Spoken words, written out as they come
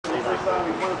first song.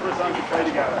 It's one of the first songs we played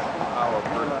together. Oh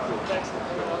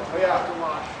yeah.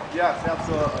 Yes,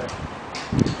 absolutely.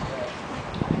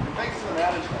 And thanks to the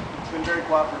management. It's been very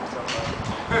cooperative so far.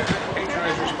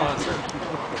 Patronize your sponsor.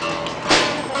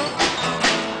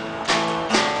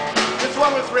 This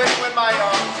one was written when my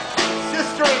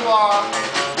sister-in-law,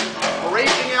 a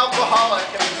raging alcoholic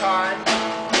at the time,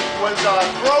 was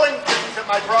throwing things at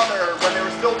my brother when they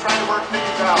were still trying to work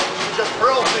things out. She would just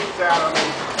hurl things at him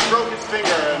and stroke his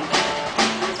finger, and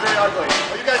he was very ugly.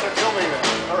 Oh, you guys are filming this.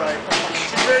 All right.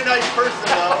 She's a very nice person,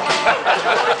 though. She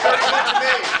was very good to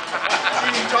me.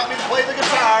 She taught me to play the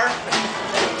guitar,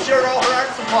 shared all her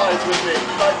art supplies with me,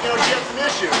 but, you know, she had some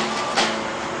issues.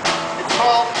 It's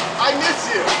called I Miss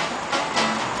You.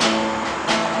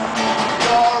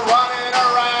 You're running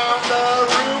around the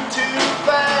room too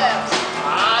fast.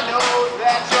 I know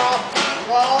that you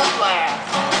won't last.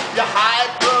 You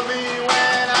hide from me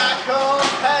when I come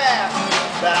past,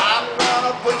 but I'm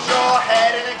gonna put your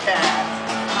head in a cast.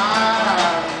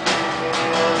 I miss you.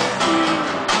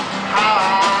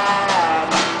 I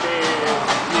miss you.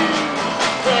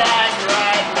 Like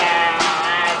right now,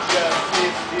 I just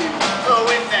miss you.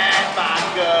 Oh, in that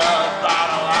vodka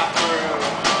bottle I'm through.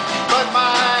 But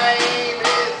my aim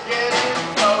is getting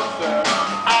closer.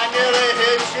 I nearly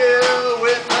hit you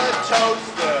with a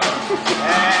toaster.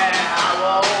 And I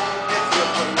won't miss you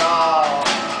for long.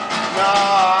 No,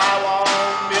 I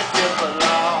won't miss you for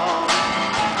long.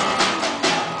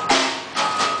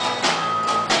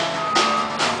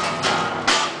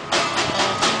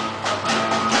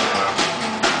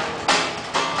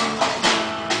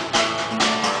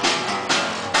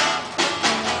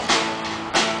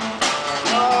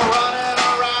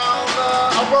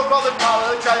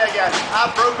 I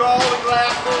broke all the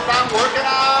glasses, I'm working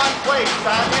on plates.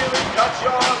 I nearly cut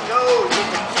your nose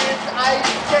with a kid's ice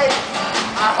cake.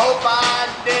 I hope I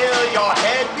nail your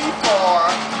head before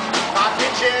my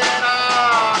kitchen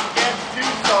arm gets too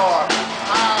sore.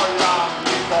 How long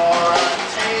before a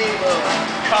table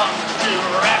comes to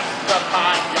rest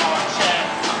upon your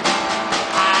chest?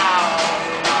 How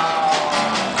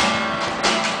long?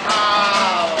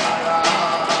 How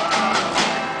long?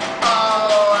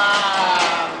 Oh,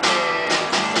 I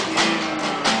miss you.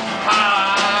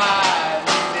 I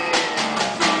miss you.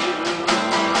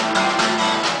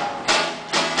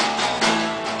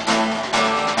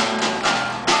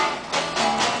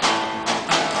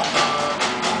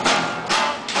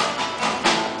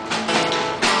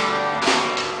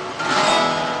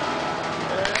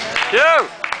 You!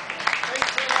 Thanks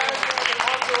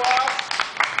for that.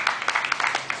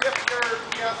 Tipster,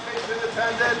 yes, has been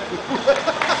attended.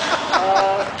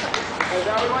 And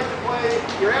now we'd like to play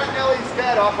You're at Nellie's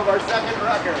Dead off of our second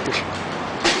record.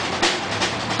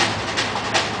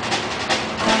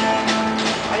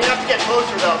 I have to get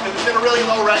closer though, because it's in a really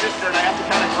low register and I have to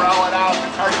kind of growl it out.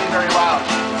 It's hard to be very loud.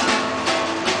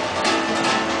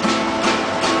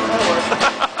 That'll work.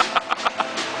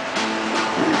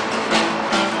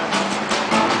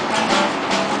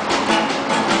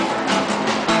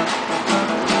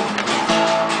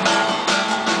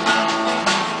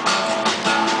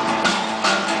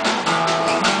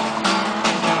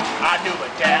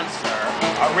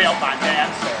 A real fine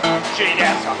dancer. She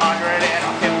danced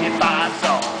 155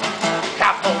 songs.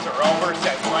 Cop pulls her over,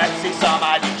 says, let's see some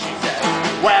ID. She says,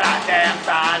 when I dance,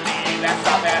 I need that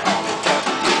stuff at home. It says,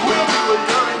 we'll do what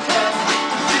you're intent.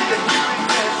 See if you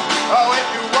exist. Oh, if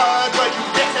you would you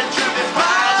fix it to this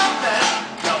pie? She says,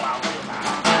 no, I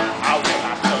will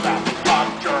not fill that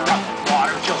plunger up in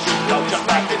water till she goes just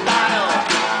like the Nile.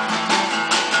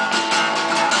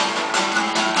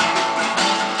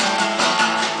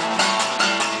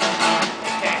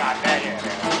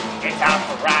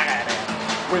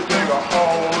 We'll dig a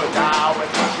hole and now we'll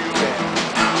put you in.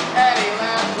 Any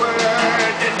last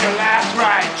word is your last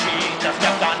right. She just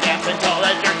kept on dancing till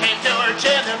the jerk came to her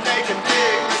chin and making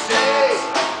big mistakes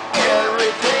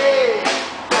every day.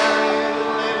 Burying the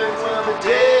living till the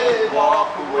dead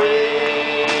walk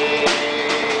away.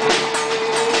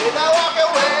 Now walk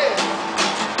away.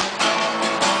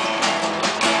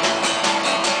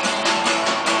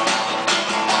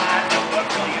 I know a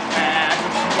brilliant man who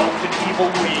smoked an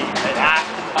evil weed and I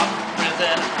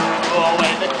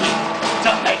away the key to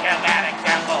make him an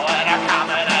example and a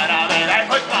common enemy. They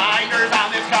put blinders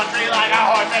on this country like a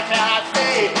horse that cannot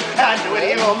see. And to an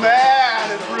evil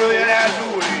man as brilliant as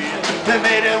a weed, they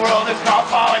made a world that's called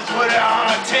fall and put it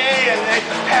on a tee. And they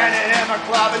handed him a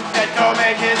club and said, go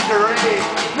make history.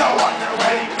 No wonder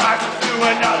when he crosses to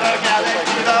another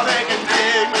galaxy, they're making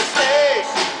big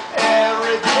mistakes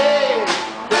every day.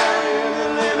 Burying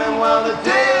the living while the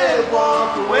dead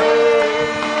walk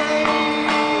away.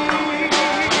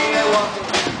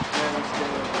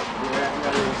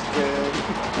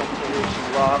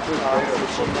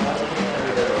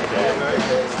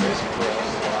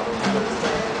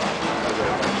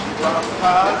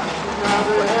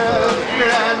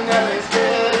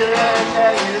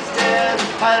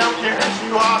 I don't care if she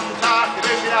walks the talk, if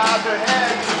she nods her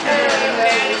head. Your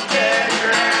granddad is dead, your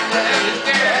granddad is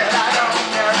dead. I don't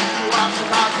care if she walks the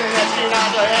talk, if she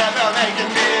nods her head. They're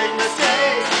making big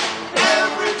mistakes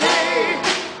every day.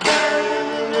 Better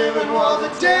than living while the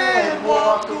dead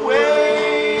walk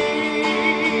away.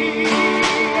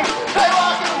 They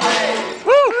walk away.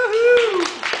 Woo-hoo!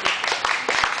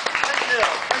 Thank you.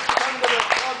 Thanks for coming to the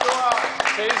Club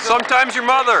Garage. Sometimes your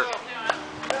mother.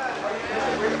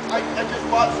 I just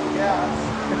bought some gas.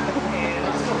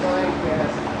 I'm still buying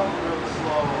gas. It's coming really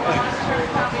slow.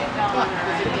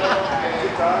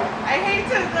 I hate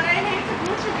to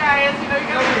boot you guys, you know, you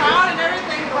got the crowd and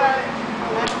everything, but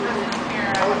this is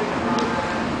here.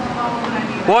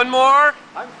 One more?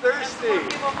 I'm thirsty.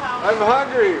 I'm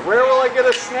hungry. Where will I get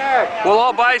a snack? We'll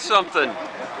all buy something.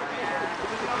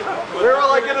 Where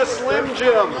will I get a Slim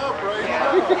Jim?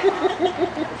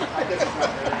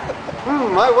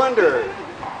 I wonder.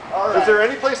 Is there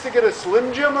any place to get a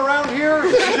Slim Jim around here?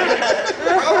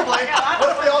 Probably. What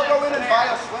if we all go in and buy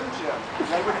a Slim Jim?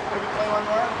 Can we play one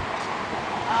more?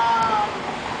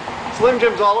 Slim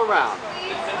Jims all around.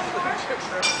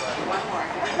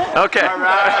 Okay. All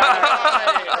right.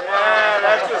 Yeah,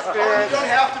 that's the You spirit.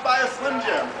 don't have to buy a Slim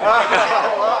Jim.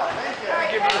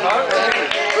 Thank you.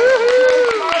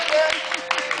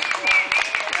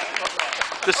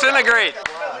 Disintegrate.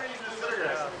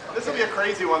 This will be a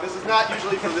crazy one. This is not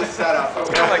usually for this setup. But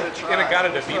Yeah, we're like going to got a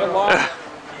DeVita law.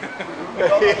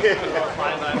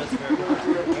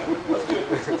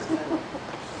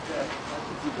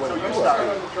 So you start.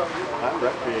 I'm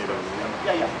recreating.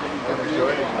 Yeah. I'm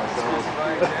enjoying myself.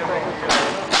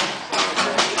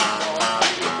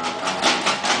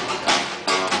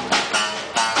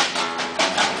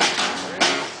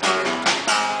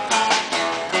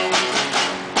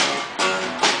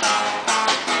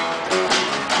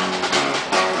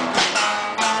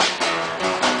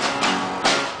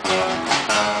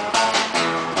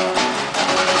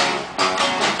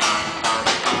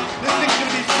 This thing's going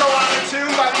to be so out of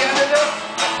tune by the end of this.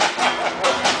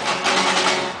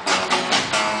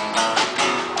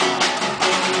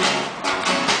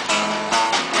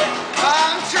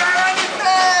 I'm trying to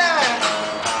stand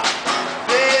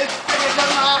this fingers in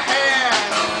my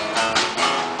hand,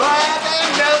 but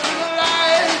they're melting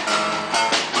alive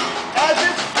as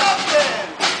if something